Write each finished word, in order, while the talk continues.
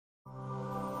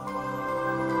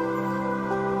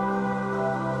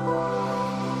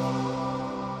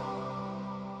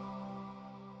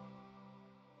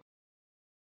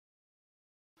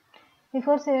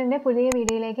Before ചെയ്യുന്ന പുതിയ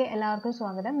വീഡിയോയിലേക്ക് എല്ലാവർക്കും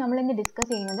സ്വാഗതം. നമ്മൾ ഇന്ന് ഡിസ്കസ്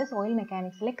ചെയ്യുന്നത് സോയിൽ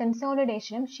മെക്കാനിക്സിലെ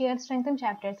കൺസോളിഡേഷനും ഷിയർ സ്ട്രെങ്ത്തും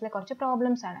ചാപ്റ്റേഴ്സിലെ കുറച്ച്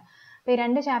പ്രോബ്ലംസ് ആണ്. അപ്പോൾ ഈ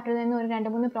രണ്ട് ചാപ്റ്ററിൽ നിന്ന് ഒരു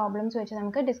 2-3 പ്രോബ്ലംസ് വെച്ച്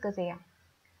നമുക്ക് ഡിസ്കസ് ചെയ്യാം.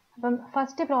 അപ്പം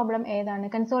ഫസ്റ്റ് പ്രോബ്ലം ഏതാണ്?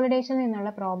 കൺസോളിഡേഷനിൽ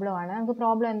നിന്നുള്ള പ്രോബ്ലം ആണ്. നമുക്ക്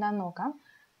പ്രോബ്ലം എന്താണെന്ന് നോക്കാം.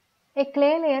 A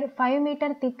clay layer 5 meter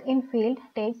thick in field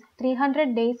takes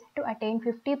 300 days to attain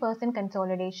 50%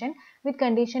 consolidation with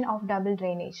condition of double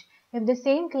drainage. If the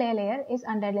same clay layer is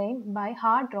underlain by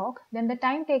hard rock, then the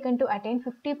time taken to attain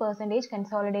 50%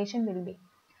 consolidation will be.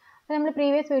 നമ്മൾ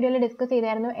previous വീഡിയോയിൽ discuss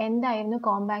ചെയ്തായിരുന്നു എന്തായിരുന്നു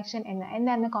compaction എന്ന്.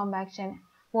 എന്തായിരുന്നു compaction?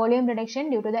 Volume reduction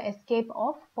due to the escape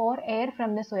of pore air from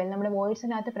the soil. നമ്മുടെ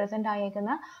വോയിഡ്സിനകത്ത് present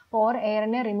ആയേക്കുന്ന പോർ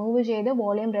എയറിനെ remove ചെയ്ത്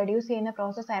volume reduce ചെയ്യുന്ന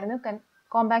process ആയിരുന്നു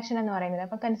കോമ്പാക്ഷൻ എന്ന് പറയുന്നത്.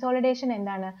 അപ്പോൾ കൺസോളിഡേഷൻ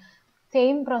എന്താണ്?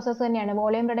 സെയിം പ്രോസസ്സ് തന്നെയാണ്.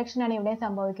 വോളിയം റിഡക്ഷൻ ആണ് ഇവിടെ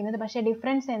സംഭവിക്കുന്നത്. പക്ഷേ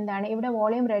ഡിഫറൻസ് എന്താണ്? ഇവിടെ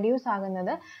വോളിയം റെഡ്യൂസ്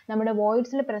ആകുന്നത് നമ്മുടെ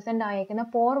വോയിഡ്സിൽ പ്രസന്റ് ആയേക്കുന്ന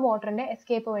പോർ വാട്ടറിന്റെ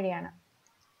എസ്കേപ്പ് വഴിയാണ്.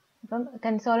 അപ്പം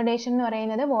കൺസോളിഡേഷൻ എന്ന്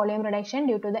പറയുന്നത് volume reduction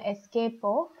due to the escape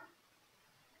of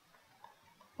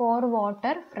pore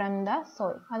water from the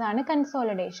soil. അതാണ്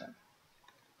കൺസോളിഡേഷൻ.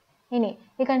 ഇനി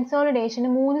ഈ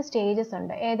കൺസോളിഡേഷന് 3 സ്റ്റേജസ്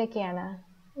ഉണ്ട്. ഏതൊക്കെയാണ്?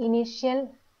 Initial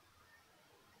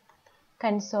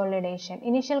consolidation.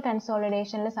 ഇനിഷ്യൽ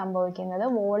കൺസോളിഡേഷനിൽ സംഭവിക്കുന്നത്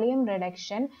volume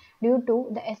reduction due to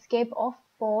the escape of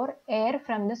pore air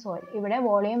from the soil. ഇവിടെ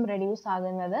വോളിയം റെഡ്യൂസ്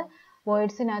ആകുന്നത്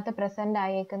വോയിഡ്സിനകത്ത് present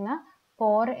ആയേക്കുന്ന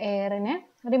പോർ എയറിനെ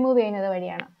remove ചെയ്യുന്നത്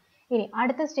വഴിയാണ്. ഇനി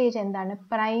അടുത്ത സ്റ്റേജ് എന്താണ്?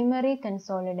 Primary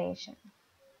consolidation.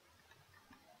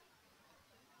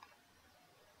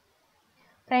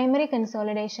 Primary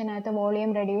കൺസോളിഡേഷനകത്ത്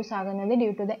volume reduce ആകുന്നത്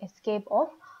due to the escape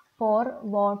of pore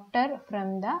water from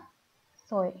the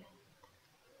soil.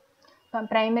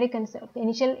 Primary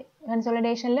initial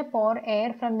കൺസോളിഡേഷനിൽ pore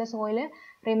air from the soil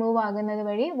remove ആകുന്നത്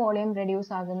വഴി വോളിയം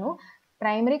റെഡ്യൂസ് ആകുന്നു.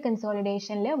 Primary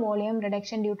കൺസോളിഡേഷനിൽ volume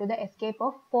reduction due to the escape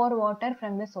of pore water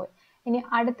from the soil. ഇനി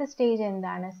അടുത്ത stage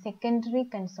എന്താണ്? Secondary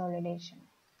consolidation.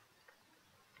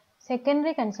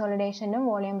 Secondary കൺസോളിഡേഷനും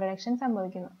volume reduction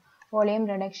സംഭവിക്കുന്നു. Volume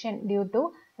reduction due to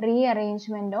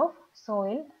rearrangement of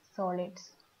soil solids.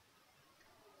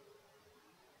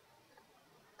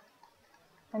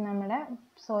 അപ്പം നമ്മുടെ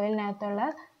സോയിലിനകത്തുള്ള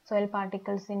soil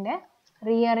പാർട്ടിക്കിൾസിന്റെ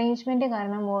rearrangement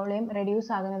കാരണം volume reduce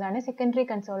ആകുന്നതാണ് secondary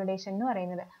consolidation എന്ന്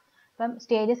പറയുന്നത്. അപ്പം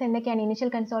സ്റ്റേജസ് എന്തൊക്കെയാണ്? Initial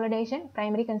consolidation,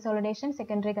 primary consolidation,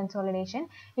 secondary consolidation.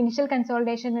 Initial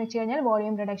consolidation എന്ന് വെച്ച് കഴിഞ്ഞാൽ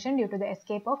volume reduction due to the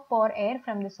escape of pore air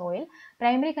from the soil.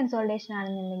 Primary consolidation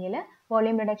ആണെന്നുണ്ടെങ്കിൽ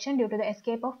volume reduction due to the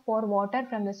escape of pore water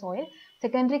from the soil.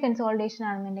 Secondary consolidation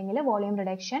ആണെന്നുണ്ടെങ്കിൽ volume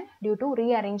reduction due to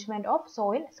rearrangement of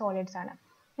soil solids ആണ്.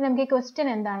 നമുക്ക് ഈ question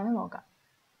എന്താണെന്ന് നോക്കാം.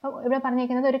 അപ്പോൾ ഇവിടെ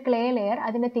പറഞ്ഞിരിക്കുന്നത് ഒരു ക്ലേ ലെയർ,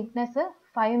 അതിൻ്റെ തിക്നെസ്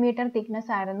 5 മീറ്റർ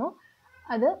തിക്നെസ് ആയിരുന്നു.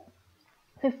 അത്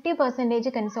 50%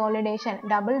 കൺസോളിഡേഷൻ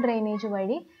ഡബിൾ ഡ്രെയിനേജ്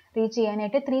വഴി റീച്ച്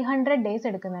ചെയ്യാനായിട്ട് 300 ഡേയ്സ്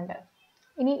എടുക്കുന്നുണ്ട്.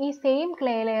 ഇനി ഈ സെയിം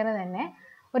ക്ലേ ലെയർ തന്നെ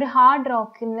ഒരു ഹാർഡ്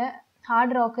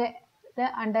റോക്ക്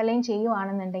അണ്ടർലൈൻ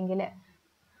ചെയ്യുവാണെന്നുണ്ടെങ്കിൽ,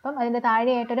 അപ്പം അതിൻ്റെ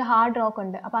താഴെയായിട്ടൊരു ഹാർഡ് റോക്ക്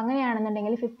ഉണ്ട്. അപ്പം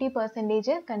അങ്ങനെയാണെന്നുണ്ടെങ്കിൽ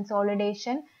 50%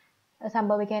 കൺസോളിഡേഷൻ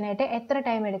സംഭവിക്കാനായിട്ട് എത്ര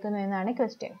ടൈം എടുക്കുന്നു എന്നാണ്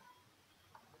ക്വസ്റ്റ്യൻ.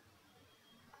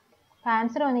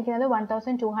 ആൻസർ വന്നിരിക്കുന്നത്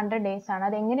 1200 ഡേയ്സ് ആണ്.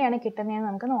 അതെങ്ങനെയാണ് കിട്ടുന്നതെന്ന്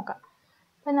നമുക്ക് നോക്കാം.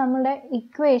 അപ്പം നമ്മുടെ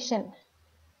equation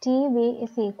TV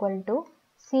is equal to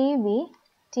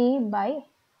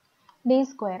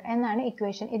CVT/d² എന്നാണ്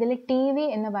ഇക്വേഷൻ. ഇതിൽ TV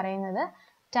എന്ന് പറയുന്നത്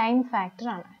ടൈം ഫാക്ടർ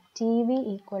ആണ്. TV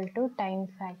equal to time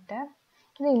factor.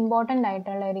 ഇത് ഇമ്പോർട്ടൻ്റ്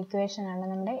ആയിട്ടുള്ള ഒരു ഇക്വേഷൻ ആണ്.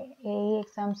 നമ്മുടെ AE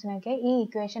എക്സാംസിനൊക്കെ ഈ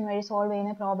ഇക്വേഷൻ വഴി സോൾവ്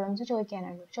ചെയ്യുന്ന പ്രോബ്ലംസ്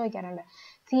ചോദിക്കാറുണ്ട്.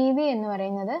 CV എന്ന്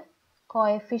പറയുന്നത്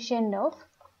കോഎഫിഷ്യന്റ് ഓഫ്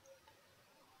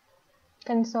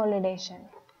consolidation.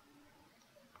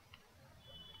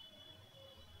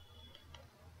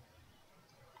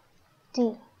 T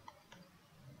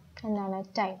എന്താണ്?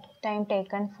 Time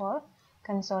taken four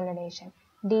consolidation.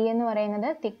 D എന്ന് പറയുന്നത്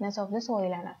തിക്നെസ് ഓഫ് ദ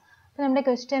സോയിൽ ആണ്. അപ്പോൾ നമ്മുടെ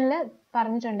ക്വസ്റ്റ്യനിൽ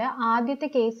പറഞ്ഞിട്ടുണ്ട് ആദ്യത്തെ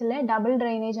കേസിൽ ഡബിൾ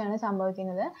ഡ്രെയിനേജ് ആണ്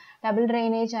സംഭവിക്കുന്നത്. ഡബിൾ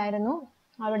ഡ്രെയിനേജ് ആയിരുന്നു.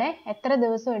 അവിടെ എത്ര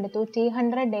ദിവസം എടുത്തു?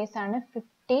 300 ഡേയ്സ് ആണ്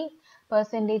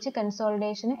 50%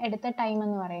 കൺസോളിഡേഷന് എടുത്ത ടൈം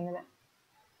എന്ന് പറയുന്നത്.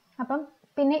 അപ്പം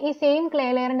പിന്നെ ഈ സെയിം ക്ലേ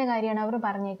ലെയറിന്റെ കാര്യമാണ് അവർ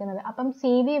പറഞ്ഞേക്കുന്നത്. അപ്പം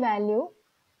CV വാല്യൂ,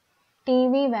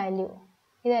 TV വാല്യൂ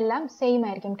ഇതെല്ലാം സെയിം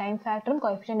ആയിരിക്കും. ടൈം ഫാക്ടറും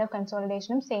കോഎഫിഷ്യന്റ് ഓഫ്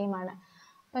കൺസോളിഡേഷനും സെയിം ആണ്.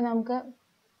 അപ്പം നമുക്ക്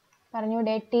പറഞ്ഞു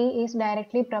T is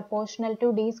directly proportional to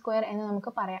d² എന്ന്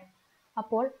നമുക്ക് പറയാം.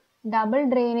 അപ്പോൾ ഡബിൾ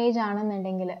ഡ്രെയിനേജ്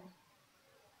ആണെന്നുണ്ടെങ്കിൽ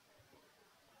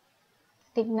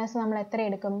തിക്നെസ് നമ്മൾ എത്ര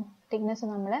എടുക്കും? തിക്നെസ്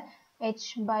നമ്മൾ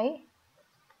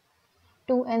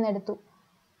h/2 എന്നെടുത്തു.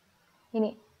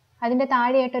 ഇനി അതിൻ്റെ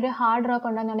താഴെയായിട്ടൊരു ഹാർഡ് റോക്ക്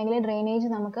ഉണ്ടെന്നുണ്ടെങ്കിൽ ഡ്രെയിനേജ്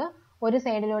നമുക്ക് ഒരു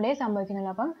സൈഡിലൂടെ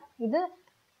സംഭവിക്കുന്നുള്ളൂ. അപ്പം ഇത്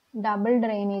ഡബിൾ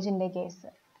ഡ്രെയിനേജിൻ്റെ കേസ്.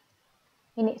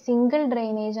 ഇനി സിംഗിൾ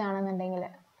ഡ്രെയിനേജ് ആണെന്നുണ്ടെങ്കിൽ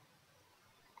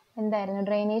എന്തായിരുന്നു?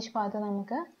 ഡ്രെയിനേജ് പാത്ത്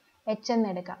നമുക്ക് H എന്ന്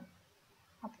എടുക്കാം.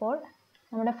 അപ്പോൾ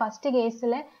നമ്മുടെ ഫസ്റ്റ്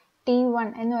കേസിൽ T1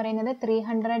 എന്ന് പറയുന്നത്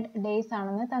 300 days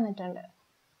ആണെന്ന് തന്നിട്ടുണ്ട്.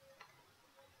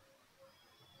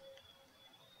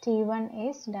 T1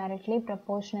 is directly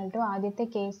proportional to ആദ്യത്തെ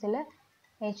കേസിൽ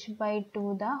h/2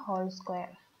 the whole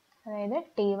square. അതായത്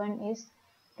T1 is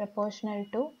proportional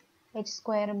to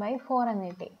h²/4 എന്ന്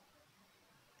കിട്ടി.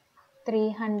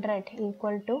 300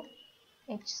 equal to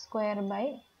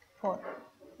h²/4.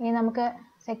 ഇനി നമുക്ക്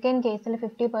സെക്കൻഡ് കേസിൽ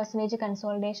 50%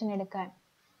 കൺസോളിഡേഷൻ എടുക്കാൻ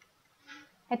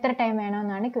എത്ര ടൈം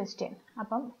വേണമെന്നാണ് ക്വസ്റ്റ്യൻ.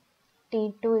 അപ്പം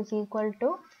T2 is equal to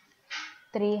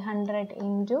 300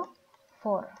 into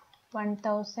 4,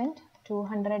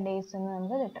 1200 days എന്ന്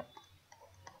നമുക്ക് കിട്ടും.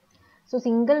 സോ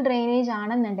സിംഗിൾ ഡ്രെയിനേജ്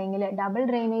ആണെന്നുണ്ടെങ്കിൽ ഡബിൾ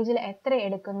ഡ്രെയിനേജിൽ എത്ര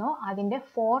എടുക്കുന്നോ അതിൻ്റെ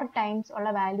 4 times ഉള്ള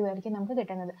വാല്യൂ ആയിരിക്കും നമുക്ക്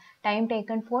കിട്ടുന്നത്. Time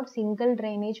taken four single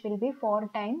drainage will be 4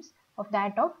 times of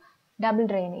that of double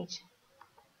drainage.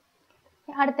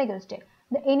 അടുത്ത question.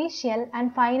 The initial and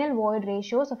final void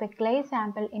ratios of a clay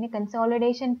sample in a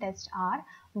consolidation test are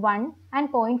 1 and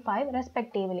 0.5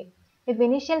 respectively. If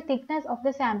initial thickness of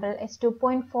the sample is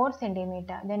 2.4 cm,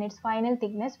 then its final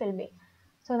thickness will be.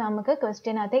 So നമുക്ക്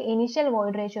question അകത്ത് initial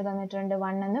void ratio തന്നിട്ടുണ്ട്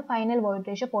 1 എന്ന്, final void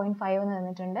ratio 0.5 എന്ന്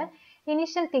തന്നിട്ടുണ്ട്.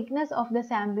 Initial thickness of the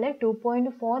sample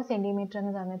 2.4 cm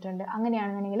എന്ന് തന്നിട്ടുണ്ട്.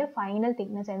 അങ്ങനെയാണെന്നുണ്ടെങ്കിൽ final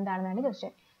thickness എന്താണെന്നാണ്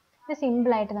ക്വസ്റ്റ്യൻ. ഇത്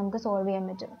സിമ്പിൾ ആയിട്ട് നമുക്ക് സോൾവ് ചെയ്യാൻ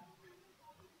പറ്റും.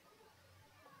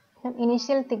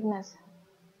 Initial thickness,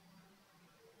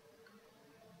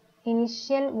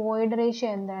 initial void ratio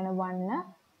എന്താണ് 1,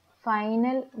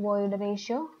 final void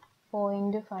ratio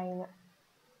 0.5.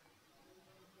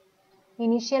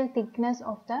 Initial thickness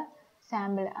of the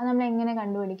sample അത് നമ്മൾ എങ്ങനെ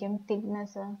കണ്ടുപിടിക്കും?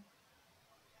 തിക്നെസ്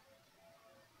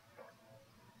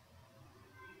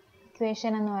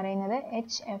ഇക്വേഷൻ എന്ന് പറയുന്നത്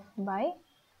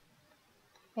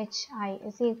HF/HI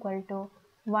is equal to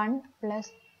 1 plus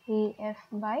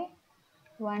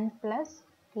EF/1 plus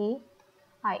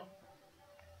EI.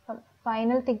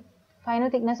 Final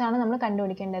thickness ആണ് നമ്മൾ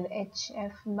കണ്ടുപിടിക്കേണ്ടത്.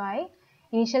 HF/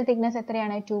 ഇനിഷ്യൽ തിക്നെസ്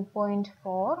എത്രയാണ്?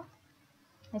 2.4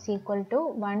 is equal to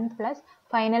 1 plus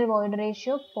final void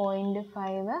ratio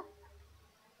 0.5,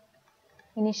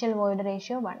 initial void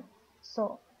ratio 1. So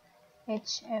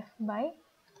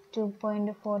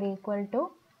HF/2.4 equal to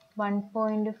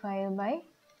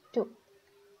 1.5/2.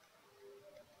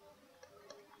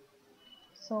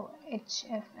 So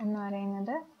HF എന്ന്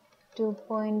പറയുന്നത്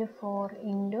 2.4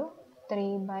 into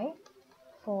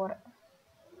 3/4.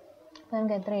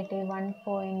 നമുക്ക് എത്ര കിട്ടി?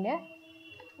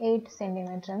 1.8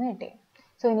 cm എന്ന് കിട്ടി.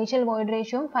 So initial void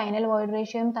റേഷ്യോയും final void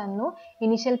റേഷ്യോയും തന്നു,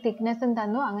 ഇനീഷ്യൽ തിക്നെസ്സും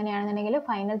തന്നു. അങ്ങനെയാണെന്നുണ്ടെങ്കിൽ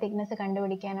ഫൈനൽ തിക്നെസ്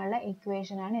കണ്ടുപിടിക്കാനുള്ള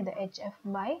ഇക്വേഷൻ ആണ് ഇത്.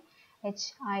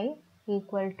 HF/HI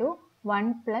equal to 1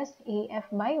 plus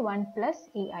EF/1 plus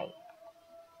EI.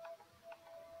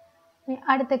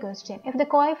 അടുത്ത question. If the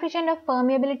coefficient of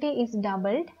permeability is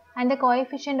doubled and the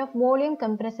coefficient of volume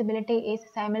compressibility is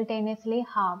simultaneously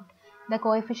halved, the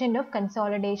coefficient of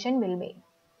consolidation will be.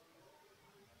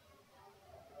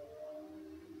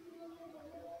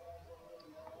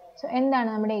 So എന്താണ്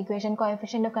നമ്മുടെ equation?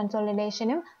 Coefficient of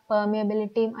കൺസോളിഡേഷനും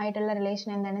പെർമിയബിലിറ്റിയും ആയിട്ടുള്ള relation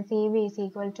എന്താണ്? CV is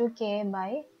equal to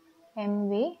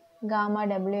K/mv gamma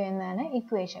W എന്നാണ്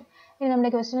equation. ഇനി നമ്മുടെ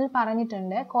ക്വസ്റ്റനിൽ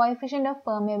പറഞ്ഞിട്ടുണ്ട് coefficient of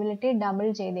permeability double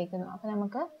ചെയ്തേക്കുന്നു. അപ്പോൾ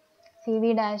നമുക്ക് CV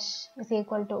dash is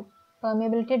equal to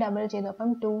permeability double ചെയ്തു, അപ്പം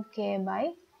 2K by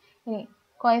ഇനി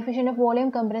coefficient of volume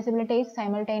compressibility is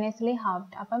simultaneously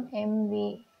halved, അപ്പം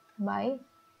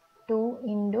MV/2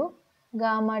 ഇൻറ്റു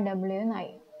ഗാമ W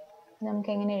എന്നായി. നമുക്ക്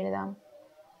എങ്ങനെ എഴുതാം?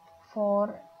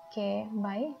 4K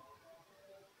by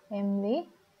MV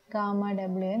gamma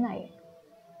W എന്നായി.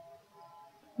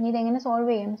 ഇനി ഇതെങ്ങനെ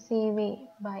സോൾവ് ചെയ്യും?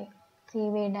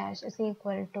 CV dash is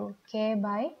equal to K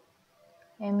by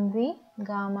MV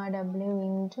gamma W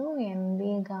into MV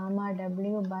gamma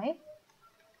W by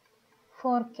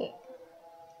 4K.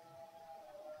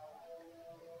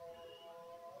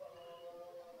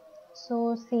 So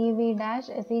CV dash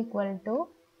is equal to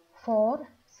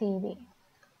 4CV.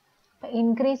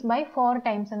 Increase by 4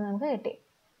 times എന്ന് നമുക്ക് കിട്ടി.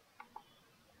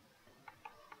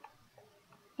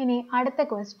 ഇനി അടുത്ത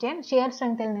question shear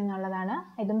സ്ട്രെങ്ത്തിൽ നിന്നുള്ളതാണ്.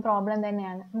 ഇതും പ്രോബ്ലം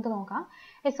തന്നെയാണ്. നമുക്ക് നോക്കാം.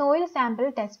 A soil sample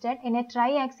tested in a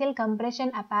triaxial compression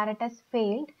apparatus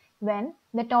failed when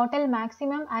the total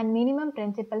maximum and minimum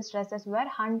principal stresses were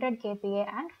 100 kPa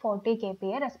and 40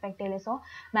 kPa respectively. So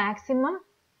maximum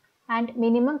and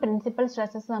minimum principal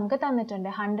stresses നമുക്ക് തന്നിട്ടുണ്ട്.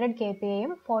 100 kPa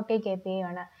യും 40 kPa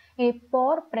ആണ്. ഇനി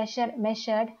pore pressure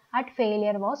measured at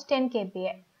failure was 10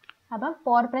 kPa. അപ്പം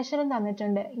പോർ പ്രഷറും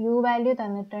തന്നിട്ടുണ്ട്, U value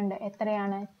തന്നിട്ടുണ്ട്.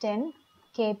 എത്രയാണ്? 10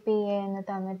 kPa എന്ന്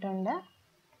തന്നിട്ടുണ്ട്.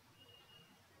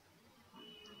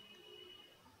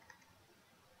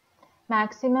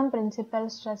 മാക്സിമം പ്രിൻസിപ്പൽ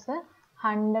സ്ട്രെസ്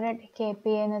 100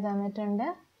 kPa എന്ന് തന്നിട്ടുണ്ട്.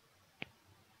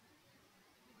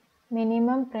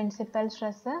 മിനിമം പ്രിൻസിപ്പൽ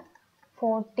സ്ട്രെസ്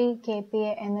 40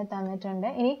 kPa എന്ന് തന്നിട്ടുണ്ട്.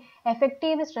 ഇനി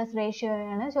എഫക്റ്റീവ് സ്ട്രെസ് റേഷ്യോ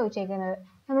ആണ് ചോദിച്ചേക്കുന്നത്.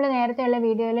 നമ്മൾ നേരത്തെയുള്ള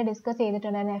വീഡിയോയിൽ ഡിസ്കസ്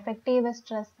ചെയ്തിട്ടുണ്ടായിരുന്നു. എഫക്റ്റീവ്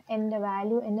സ്ട്രെസ് എൻ്റെ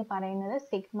വാല്യൂ എന്ന് പറയുന്നത്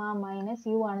സിഗ്മ മൈനസ്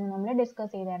യു ആണെന്ന് നമ്മൾ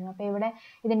ഡിസ്കസ് ചെയ്തായിരുന്നു. അപ്പോൾ ഇവിടെ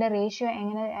ഇതിൻ്റെ റേഷ്യോ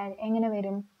എങ്ങനെ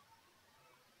വരും?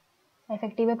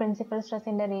 Effective principal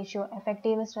സ്ട്രെസ്സിൻ്റെ ratio,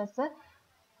 effective stress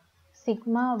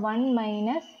sigma 1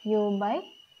 minus U by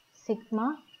sigma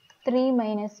 3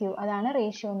 minus U, അതാണ്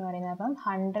റേഷ്യോ എന്ന് പറയുന്നത്. അപ്പം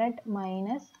 100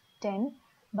 minus 10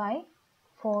 by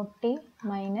 40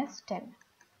 minus 10,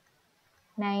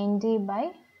 90 by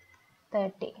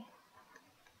 30.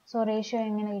 So ratio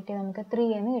എങ്ങനെ കിട്ടി? നമുക്ക് 3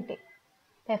 എന്ന് കിട്ടി.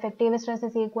 Effective stress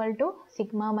is equal to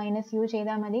sigma minus U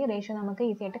ചെയ്താൽ മതി. റേഷ്യോ നമുക്ക്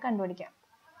ഈസി ആയിട്ട് കണ്ടുപിടിക്കാം.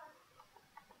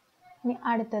 ഇനി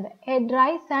അടുത്തത്, A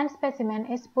dry sand specimen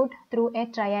is puttu through A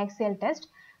triaxial test.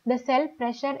 The cell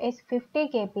pressure is 50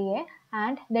 kPa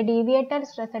and the deviated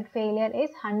stress at failure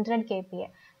is 100 kPa.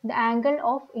 The angle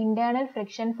of internal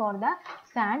friction for the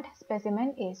sand specimen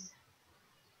is.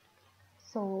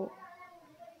 So,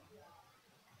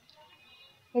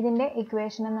 ഇതിൻ്റെ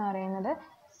equation എന്ന് പറയുന്നത്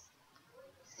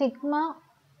sigma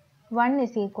 1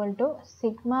 is equal to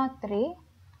sigma 3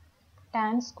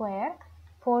 tan square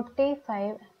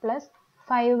 45 plus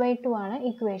 5/2 ആണ്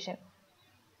equation.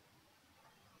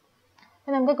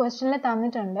 നമുക്ക് ക്വസ്റ്റ്യനിൽ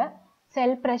തന്നിട്ടുണ്ട്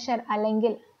cell pressure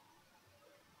അല്ലെങ്കിൽ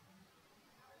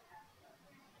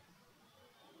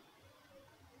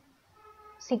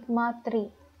sigma 3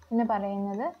 എന്ന്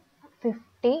പറയുന്നത്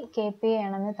 50 kPa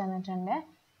ആണെന്ന് തന്നിട്ടുണ്ട്.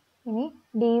 ഇനി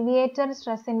ഡീവിയേറ്റഡ്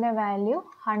സ്ട്രെസ്സിൻ്റെ വാല്യൂ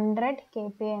 100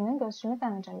 kPa എന്നും ക്വസ്റ്റ്യനിൽ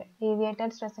തന്നിട്ടുണ്ട്.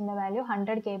 Deviated സ്ട്രെസ്സിൻ്റെ value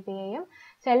 100 kPaയും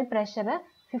cell pressure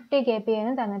 50 kPa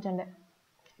എന്നും തന്നിട്ടുണ്ട്.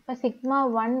 അപ്പോൾ സിഗ്മ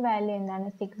 1 വാല്യൂ എന്താണ്?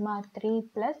 സിഗ്മ 3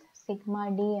 പ്ലസ് സിഗ്മ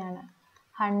ഡി ആണ്.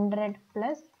 100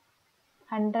 plus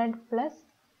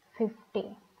 50,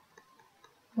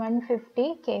 150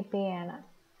 kPa ആണ്.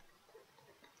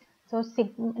 സോ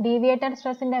ഡീവിയേറ്റഡ്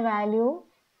സ്ട്രെസ്സിൻ്റെ വാല്യൂ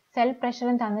സെൽ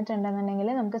പ്രഷറും തന്നിട്ടുണ്ടെന്നുണ്ടെങ്കിൽ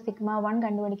നമുക്ക് സിഗ്മ 1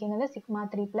 കണ്ടുപിടിക്കുന്നത് സിഗ്മ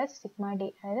 3 പ്ലസ് സിഗ്മ ഡി,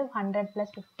 അതായത് 100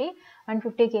 പ്ലസ് 50,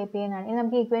 150 kPa എന്നാണ്. ഇനി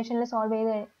നമുക്ക് ഇക്വേഷനിൽ സോൾവ്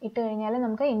ചെയ്ത് ഇട്ട് കഴിഞ്ഞാൽ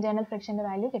നമുക്ക് ഇന്റേണൽ ഫ്രിക്ഷൻ്റെ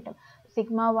വാല്യൂ കിട്ടും.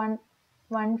 Sigma 1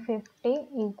 150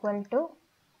 equal to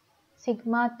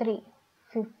sigma 3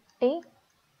 50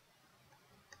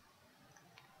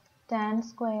 tan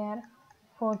square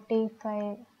 45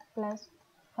 plus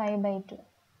 5/2,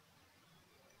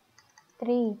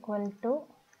 3 equal to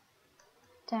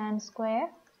tan square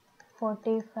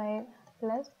 45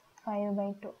 plus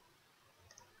 5/2,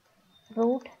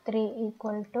 root 3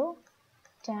 equal to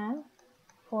tan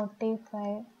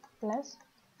 45 plus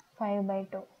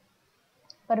 5/2.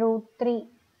 അപ്പോൾ root 3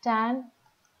 tan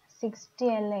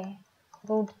 60 അല്ലേ,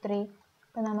 root 3.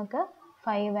 അപ്പോൾ നമുക്ക്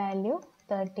 5 വാല്യൂ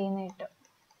 30 എന്ന് കിട്ടും.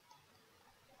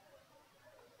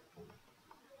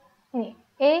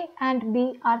 A and B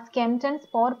are Skempton's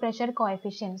pore pressure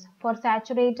coefficients for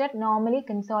saturated normally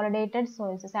consolidated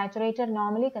soils. Saturated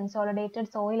normally consolidated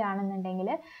soil ആണെന്നുണ്ടെങ്കിൽ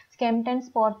Skempton's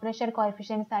pore pressure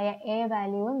coefficients ആയ A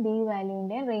വാല്യൂവും B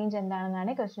വാല്യൂവിൻ്റെ range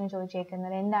എന്താണെന്നാണ് question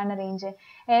ചോദിച്ചേക്കുന്നത്. എന്താണ് range?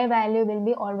 A value will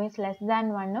be always less than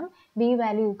 1ഉം B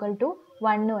value equal to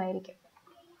 1ഉം ആയിരിക്കും.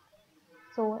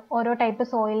 So ഓരോ type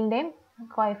സോയിലിൻ്റെയും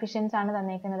coefficients ആണ്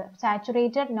തന്നേക്കുന്നത്.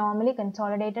 Saturated normally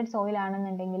consolidated soil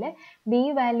ആണെന്നുണ്ടെങ്കിൽ B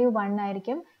value 1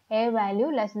 ആയിരിക്കും, A value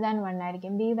less than 1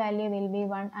 ആയിരിക്കും. B value will be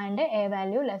 1 and A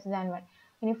value less than 1.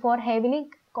 ഇനി four heavily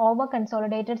over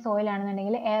consolidated soil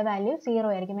ആണെന്നുണ്ടെങ്കിൽ A value 0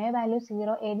 ആയിരിക്കും. A value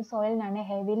 0 ഏത് സോയിലിനാണ്?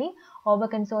 Heavily over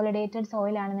consolidated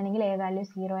soil ആണെന്നുണ്ടെങ്കിൽ A value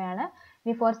 0 ആണ്.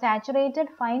 ഇനി four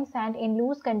saturated fine sand in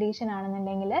loose condition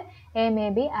ആണെന്നുണ്ടെങ്കിൽ A may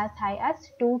be as high as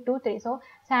 2 to 3. So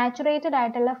saturated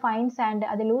ആയിട്ടുള്ള fine sand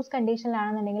അത് loose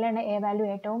കണ്ടീഷനിലാണെന്നുണ്ടെങ്കിൽ A value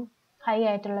ഏറ്റവും high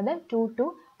ആയിട്ടുള്ളത് 2 to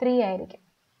 3 ആയിരിക്കും.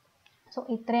 സോ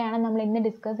ഇത്രയാണ് നമ്മൾ ഇന്ന്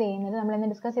ഡിസ്കസ് ചെയ്യുന്നത്. നമ്മൾ ഇന്ന്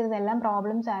ഡിസ്കസ് ചെയ്തതെല്ലാം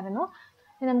പ്രോബ്ലംസ് ആയിരുന്നു.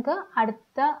 ഇനി നമുക്ക്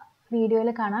അടുത്ത വീഡിയോയിൽ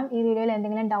കാണാം. ഈ വീഡിയോയിൽ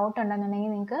എന്തെങ്കിലും ഡൗട്ട് ഉണ്ടെന്നുണ്ടെങ്കിൽ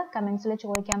നിങ്ങൾക്ക് കമൻസിൽ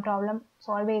ചോദിക്കാം. പ്രോബ്ലം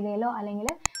സോൾവ് ചെയ്തതിലോ അല്ലെങ്കിൽ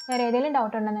വേറെ ഏതെങ്കിലും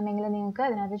ഡൗട്ട് ഉണ്ടെന്നുണ്ടെങ്കിൽ നിങ്ങൾക്ക്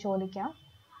അതിനകത്ത് ചോദിക്കാം.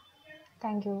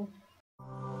 Thank you.